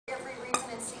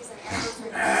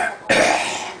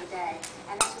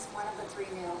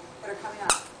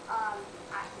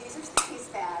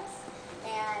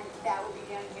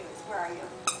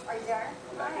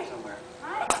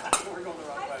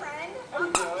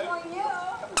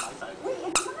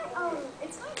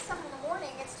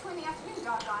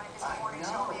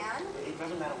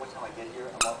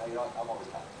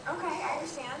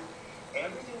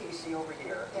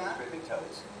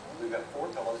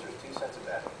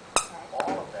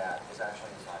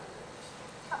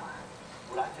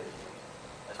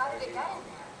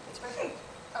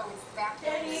Oh, it's back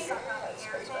there. I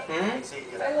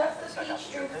left the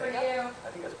peach drink for you. I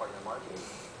think that's part of the marketing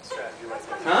strategy right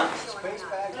there. Huh? Space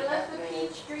bag. I left the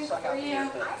peach drink for you.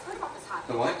 I've heard about this hot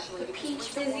The what? The peach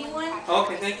fizzy one.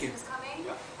 Okay, thank you.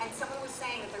 Yeah. And someone was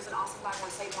saying that there's an awesome buy more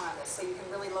save more on this, so you can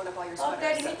really load up all your Oh, sweaters.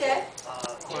 Daddy, make that.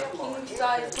 King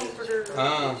size comforter.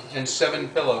 And 7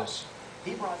 pillows.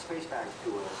 He brought space bags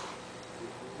to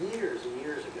us years and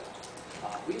years ago.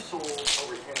 We've sold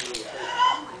over 10 million space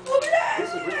bags. Look at that.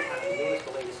 This is really kind of the newest,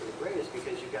 the latest, and the greatest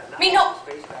because you've got not Me, no. only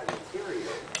space bag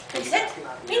material, Make you've sense. actually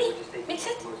not been Minnie, able to just take make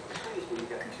sense. most of the space, but you've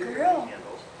got two girl. different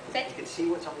handles. Sit. You can see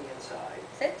what's on the inside.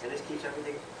 Sit. And this keeps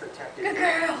everything protected. Good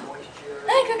girl. Moisture.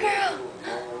 Hey, good girl.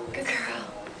 Good Good girl.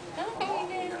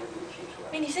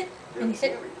 Minnie, sit. They're Minnie,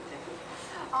 sit. very particular.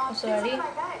 Sorry.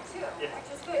 My bag too, Yeah. which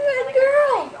is good. Good I can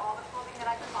girl. find all the clothing that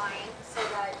I can find, so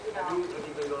that Have you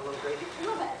been going a little crazy? a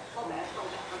little bit.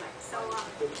 So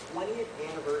The 20th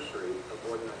anniversary of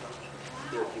Ordinary Homes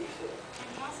here at QVC.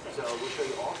 fantastic. So we'll show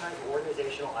you all kinds of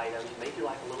organizational items, make your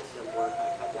life a little simpler,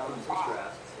 kind of cut down on some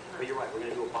stress. But you're right, we're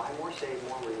going to do a buy more, save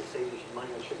more. We're going to save you some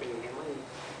money on shipping and handling.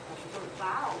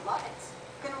 Wow, love it.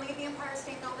 Going to leave the Empire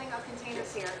State Building of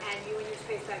containers here, and you and your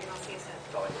space bag, and I'll see you soon.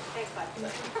 Thanks, bud.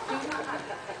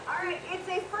 All right, it's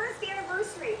a first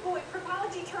anniversary. Boy,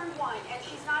 Crapology turned 1, and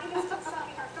she's not even still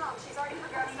sucking her thumb. She's already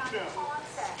progressed on the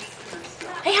concept.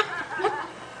 Hey,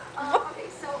 Okay,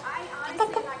 so I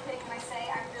honestly, I'm not kidding when I say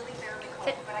I really barely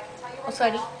cook, but I can tell you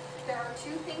right now, there are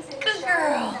two things in the Good show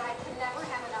girl. that I can never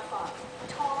have enough of.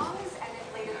 Tongs, and then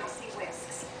later you'll see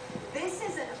whisks. This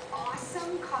is an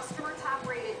awesome customer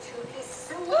top-rated two-piece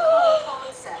silicone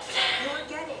tong set. You're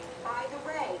getting, by the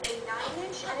way, a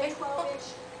 9-inch and a 12-inch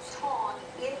tong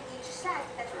in each set.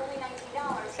 That's only $19,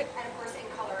 and of course in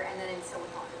color and then in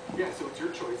silicone. Yeah, so it's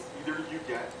your choice. Either you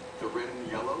get the red and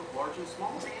the yellow, large and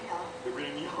small. Green and yellow. The green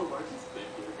and yellow, large and small.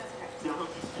 That's okay. Yeah, I'll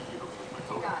just give you my You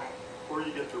color. got it. Or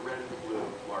you get the red and the blue,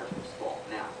 large and small.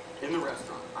 Now, in the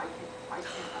restaurant, I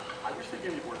wish they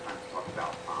gave me more time to talk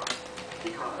about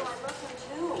because Oh, I love them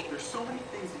too. there's so many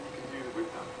things that you can do with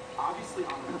them. Obviously,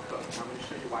 I'm going to cook, and I'm going to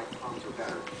show you why tongs are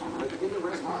better. But in the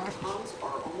restaurant, tongs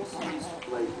are almost used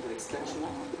like an extension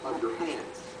of your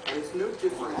hands. And it's no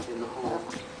different in the home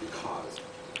because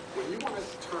when you want to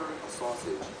turn a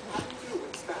sausage, how do you do it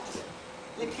with a spatula?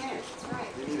 You can't. That's right.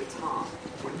 You need a tong.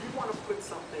 When you want to put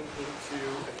something into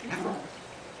a heat fryer,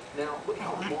 now look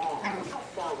how long, look how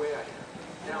far away I am.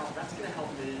 Now that's going to help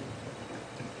me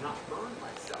not burn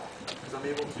myself because I'm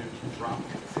able to drop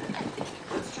things in.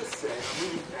 Let's just say, I'm going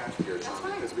to use ash here, John,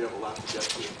 because we have a lot to get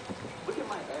to. Look at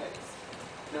my eggs.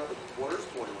 Now the water's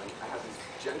boiling. I have these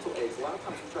gentle eggs. A lot of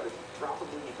times we try to drop them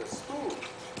in with a spoon,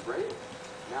 right?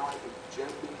 Now I can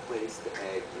gently place the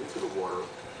egg into the water,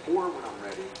 or when I'm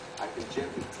ready, I can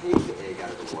gently take the egg out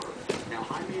of the water. Now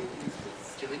I made these with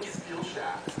stainless steel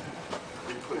shafts.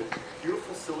 We put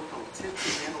beautiful silicone tips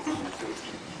and handles on it so it's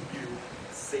going to keep you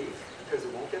safe because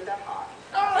it won't get that hot.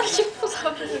 Oh, she pulls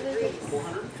up in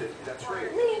 450, that's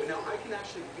right. But now I can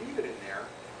actually leave it in there,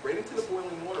 right into the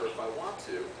boiling water if I want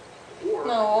to, or I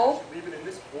can actually leave it in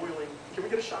this boiling. Can we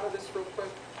get a shot of this real quick?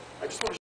 I just want to